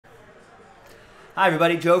Hi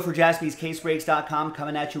everybody, Joe for JaspysCaseBreaks.com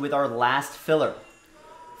coming at you with our last filler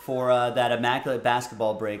for that immaculate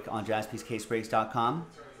basketball break on JaspysCaseBreaks.com.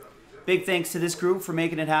 Big thanks to this group for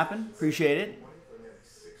making it happen. Appreciate it.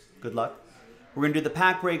 Good luck. We're going to do the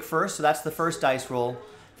pack break first, so that's the first dice roll.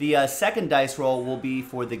 The second dice roll will be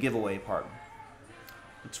for the giveaway part.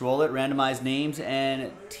 Let's roll it. Randomize names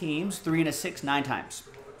and teams. 3 and a 6, 9 times.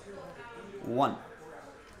 1,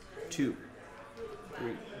 2,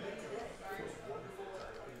 3.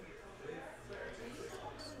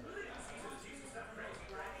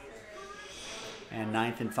 And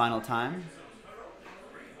 9th and final time.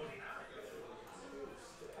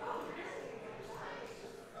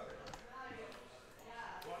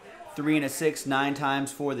 Three and a 6, 9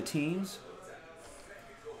 times for the teams.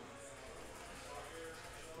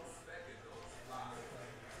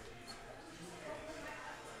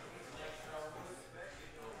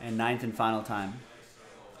 And 9th and final time.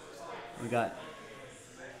 We got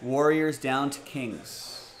Warriors down to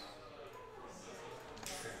Kings.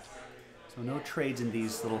 So no trades in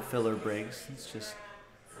these little filler breaks. It's just,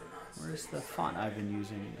 where's the font I've been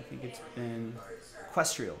using? I think it's been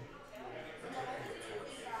Questrial.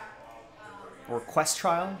 Or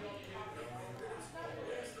Questrial.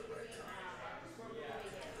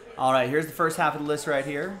 All right, here's the first half of the list right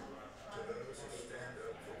here.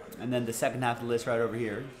 And then the second half of the list right over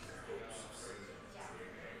here.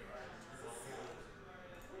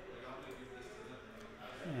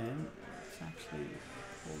 And let's actually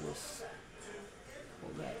pull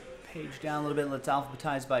that page down a little bit. Let's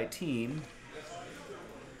alphabetize by team.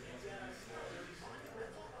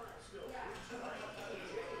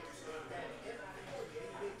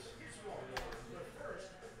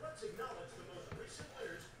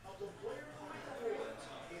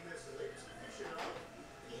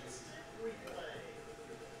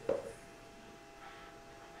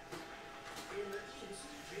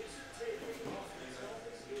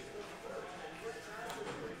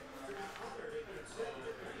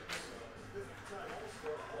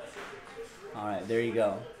 All right, there you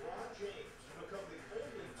go.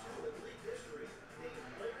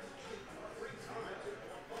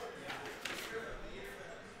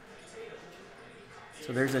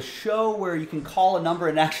 So there's a show where you can call a number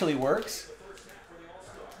and it actually works.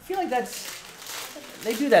 I feel like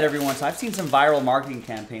they do that every once in a while. I've seen some viral marketing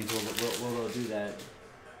campaigns where they'll do that.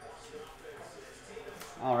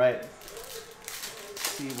 All right, let's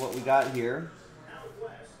see what we got here.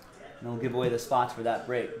 And we'll give away the spots for that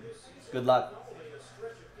break. Good luck.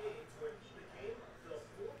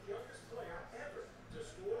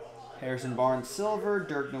 Harrison Barnes, silver.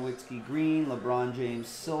 Dirk Nowitzki, green. LeBron James,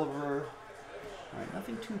 silver. All right,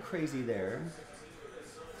 nothing too crazy there.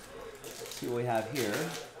 Let's see what we have here.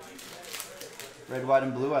 Red, white,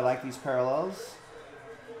 and blue. I like these parallels.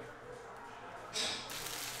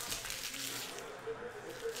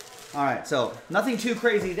 All right, so nothing too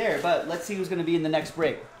crazy there, but let's see who's going to be in the next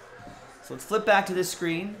break. So let's flip back to this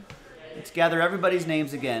screen. Let's gather everybody's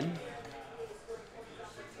names again.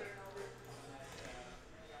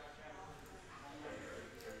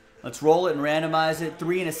 Let's roll it and randomize it.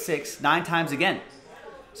 3 and a 6, 9 times again.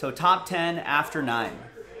 So top 10 after 9.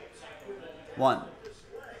 1,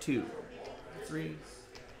 2, 3,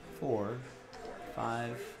 4,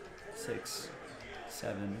 5, 6,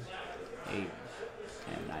 7, 8, and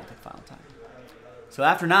 9th and final time. So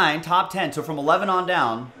after 9, top 10. So from 11 on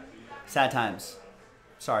down, sad times.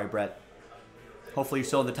 Sorry, Brett. Hopefully you're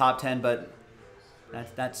still in the top 10, but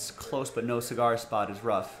that's close, but no cigar spot is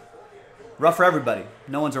rough. Rough for everybody.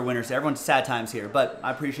 No one's our winners. Everyone's sad times here, but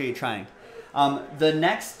I appreciate you trying. The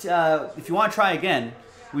next, if you want to try again,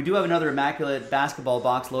 we do have another immaculate basketball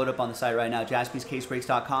box load up on the site right now,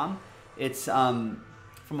 JaspysCaseBreaks.com. It's from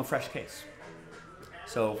a fresh case.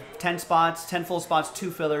 So 10 spots, 10 full spots,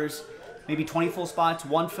 2 fillers, maybe 20 full spots,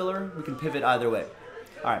 1 filler. We can pivot either way.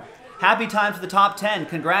 All right. Happy time for the top 10.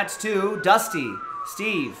 Congrats to Dusty,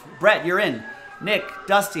 Steve, Brett, you're in. Nick,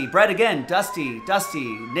 Dusty, Brett again, Dusty,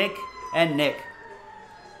 Nick, and Nick.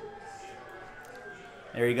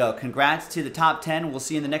 There you go. Congrats to the top 10. We'll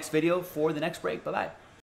see you in the next video for the next break. Bye-bye.